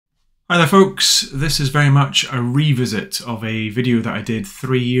Hi there folks, this is very much a revisit of a video that I did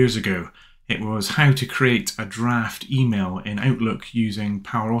 3 years ago. It was how to create a draft email in Outlook using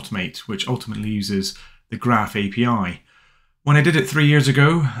Power Automate, which ultimately uses the Graph API. When I did it 3 years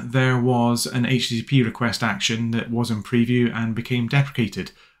ago, there was an HTTP request action that was in preview and became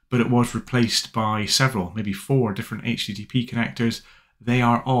deprecated, but it was replaced by several, maybe 4 different HTTP connectors. They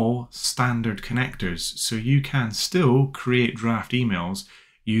are all standard connectors, so you can still create draft emails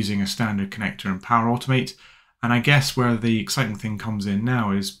using a standard connector in Power Automate. And I guess where the exciting thing comes in now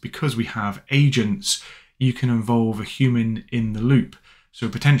is because we have agents, you can involve a human in the loop. So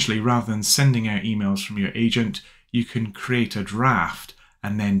potentially, rather than sending out emails from your agent, you can create a draft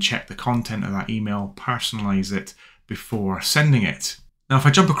and then check the content of that email, personalize it before sending it. Now, if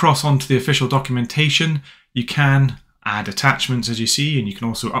I jump across onto the official documentation, you can add attachments as you see, and you can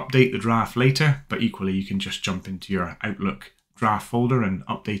also update the draft later, but equally you can just jump into your Outlook draft folder and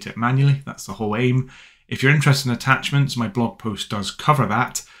update it manually. That's the whole aim. If you're interested in attachments, my blog post does cover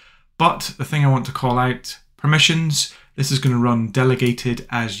that. But the thing I want to call out, permissions, this is going to run delegated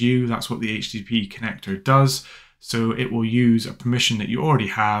as you. That's what the HTTP connector does. So it will use a permission that you already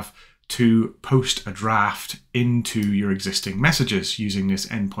have to post a draft into your existing messages using this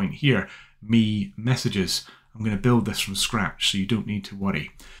endpoint here, me messages. I'm going to build this from scratch, so you don't need to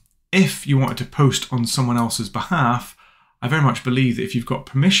worry. If you wanted to post on someone else's behalf, I very much believe that if you've got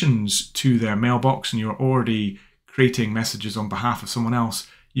permissions to their mailbox and you're already creating messages on behalf of someone else,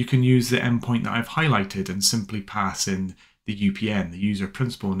 you can use the endpoint that I've highlighted and simply pass in the UPN, the user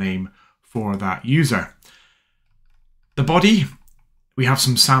principal name for that user. The body, we have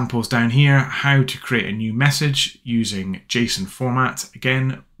some samples down here, how to create a new message using JSON format.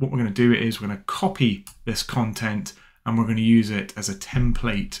 Again, what we're going to do is we're going to copy this content and we're going to use it as a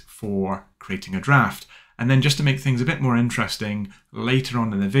template for creating a draft. And then just to make things a bit more interesting, later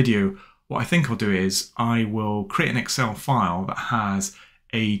on in the video, what I think I'll do is I will create an Excel file that has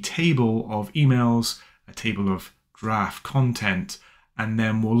a table of emails, a table of draft content, and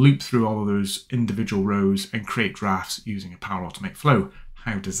then we'll loop through all of those individual rows and create drafts using a Power Automate flow.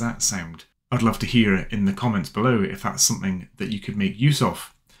 How does that sound? I'd love to hear in the comments below if that's something that you could make use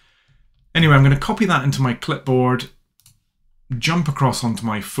of. Anyway, I'm going to copy that into my clipboard, jump across onto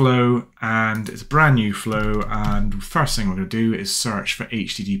my flow, and it's a brand new flow, and the first thing we're going to do is search for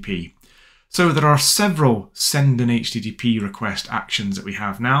HTTP. So there are several send an HTTP request actions that we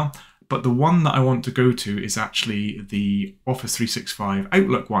have now, but the one that I want to go to is actually the Office 365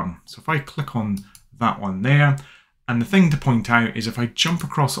 Outlook one. So if I click on that one there, and the thing to point out is if I jump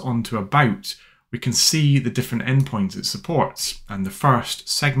across onto About, we can see the different endpoints it supports. And the first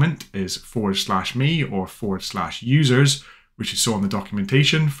segment is /me or /users, which you saw in the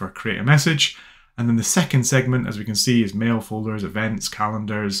documentation for create a message. And then the second segment, as we can see, is mail folders, events,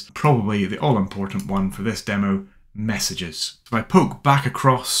 calendars, probably the all-important one for this demo, messages. So if I poke back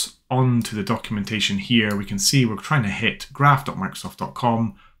across onto the documentation here, we can see we're trying to hit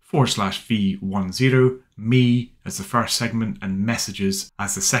graph.microsoft.com /v10, me as the first segment and messages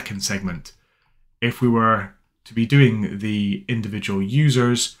as the second segment. If we were to be doing the individual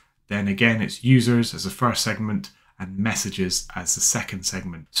users, then again it's users as the first segment and messages as the second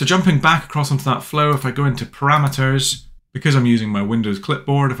segment. So jumping back across onto that flow, if I go into parameters, because I'm using my Windows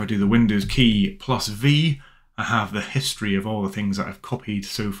clipboard, if I do the Windows key +V, I have the history of all the things that I've copied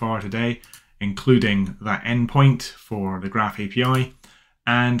so far today, including that endpoint for the Graph API.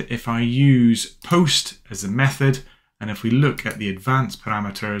 And if I use post as a method, and if we look at the advanced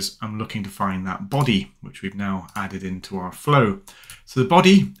parameters, I'm looking to find that body, which we've now added into our flow. So the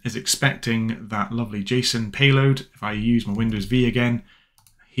body is expecting that lovely JSON payload. If I use my Windows V again,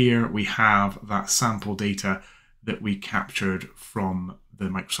 here we have that sample data that we captured from the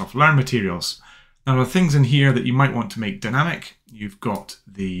Microsoft Learn materials. Now there are things in here that you might want to make dynamic. You've got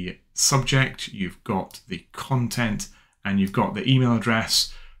the subject, you've got the content, and you've got the email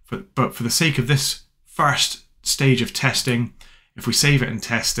address. But for the sake of this first stage of testing, if we save it and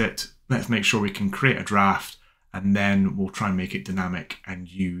test it, let's make sure we can create a draft, and then we'll try and make it dynamic and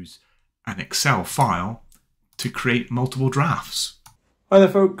use an Excel file to create multiple drafts. Hi there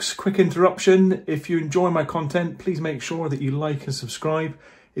folks, quick interruption. If you enjoy my content, please make sure that you like and subscribe.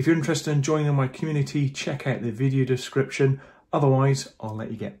 If you're interested in joining my community, check out the video description. Otherwise, I'll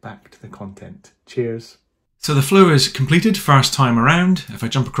let you get back to the content. Cheers. So the flow is completed first time around. If I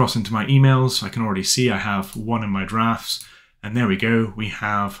jump across into my emails, I can already see I have one in my drafts. And there we go. We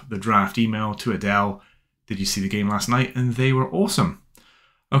have the draft email to Adele. Did you see the game last night? And they were awesome.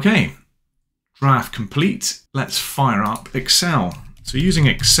 Okay, draft complete. Let's fire up Excel. So using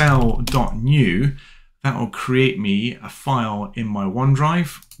excel.new, that will create me a file in my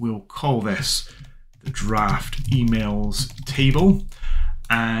OneDrive we'll call this the draft emails table.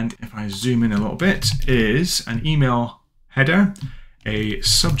 And if I zoom in a little bit, is an email header, a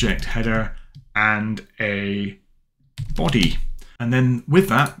subject header, and a body. And then with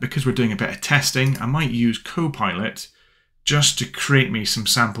that, because we're doing a bit of testing, I might use Copilot just to create me some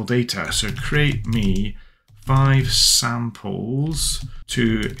sample data. So create me 5 samples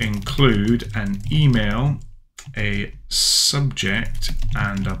to include an email, a subject,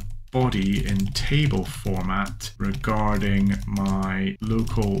 and a body in table format regarding my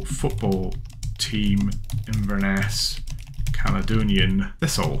local football team, Inverness Caledonian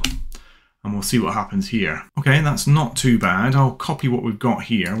Thistle. And we'll see what happens here. Okay, that's not too bad. I'll copy what we've got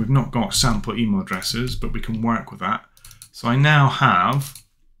here. We've not got sample email addresses, but we can work with that. So I now have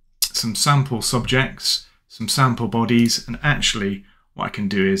some sample subjects, some sample bodies, and actually what I can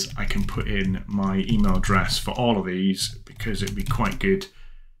do is I can put in my email address for all of these, because it'd be quite good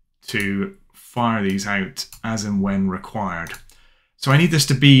to fire these out as and when required. So I need this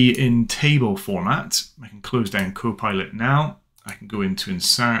to be in table format. I can close down Copilot now. I can go into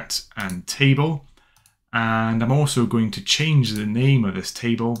Insert and Table, and I'm also going to change the name of this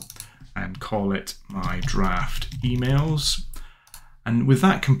table and call it my draft emails. And with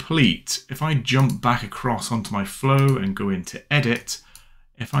that complete, if I jump back across onto my flow and go into Edit,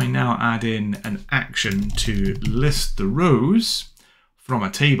 if I now add in an action to list the rows from a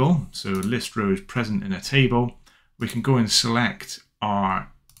table, so list rows present in a table, we can go and select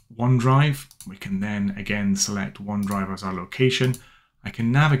our OneDrive. We can then again select OneDrive as our location. I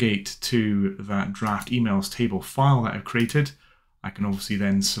can navigate to that draft emails table file that I've created. I can obviously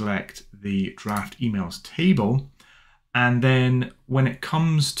then select the draft emails table. And then when it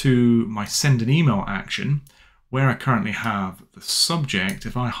comes to my send an email action, where I currently have the subject,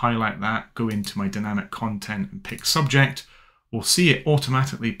 if I highlight that, go into my dynamic content and pick subject, we'll see it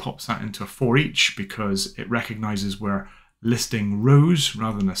automatically pops that into a for each, because it recognizes we're listing rows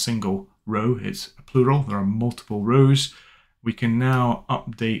rather than a single row. It's a plural, there are multiple rows. We can now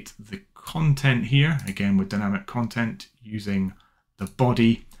update the content here, again with dynamic content, using the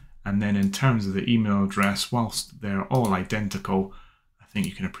body. And then in terms of the email address, whilst they're all identical, I think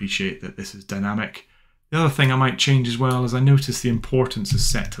you can appreciate that this is dynamic. The other thing I might change as well is I notice the importance is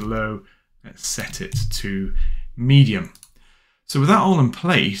set to low. Let's set it to medium. So with that all in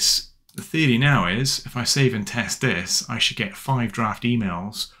place, the theory now is if I save and test this, I should get 5 draft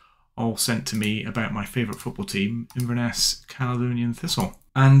emails all sent to me about my favourite football team, Inverness Caledonian Thistle.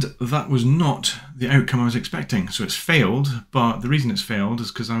 And that was not the outcome I was expecting. So it's failed, but the reason it's failed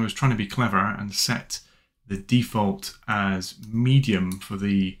is because I was trying to be clever and set the default as medium for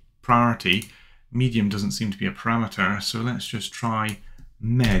the priority. Medium doesn't seem to be a parameter, so let's just try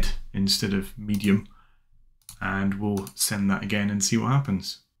med instead of medium, and we'll send that again and see what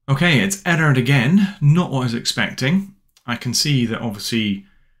happens. Okay, it's errored again, not what I was expecting. I can see that obviously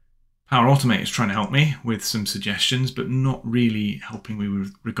Power Automate is trying to help me with some suggestions, but not really helping me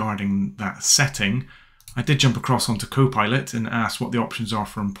regarding that setting. I did jump across onto Copilot and ask what the options are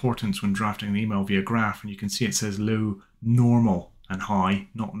for importance when drafting an email via graph, and you can see it says low, normal, and high,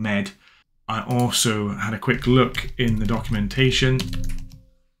 not med. I also had a quick look in the documentation,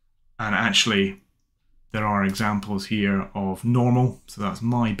 and actually there are examples here of normal, so that's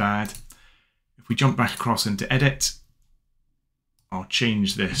my bad. If we jump back across into Edit, I'll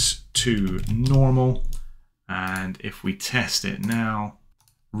change this to normal, and if we test it now,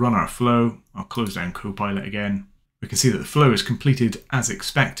 run our flow, I'll close down Copilot again. We can see that the flow is completed as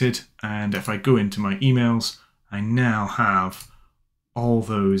expected, and if I go into my emails, I now have all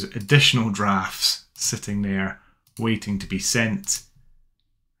those additional drafts sitting there waiting to be sent.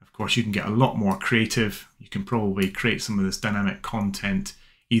 Of course, you can get a lot more creative. You can probably create some of this dynamic content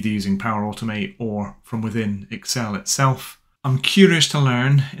either using Power Automate or from within Excel itself. I'm curious to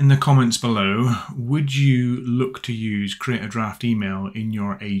learn in the comments below, would you look to use create a draft email in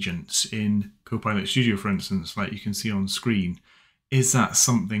your agents in Copilot Studio, for instance, like you can see on screen? Is that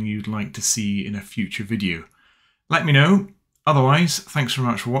something you'd like to see in a future video? Let me know. Otherwise, thanks very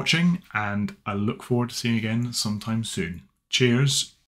much for watching, and I look forward to seeing you again sometime soon. Cheers.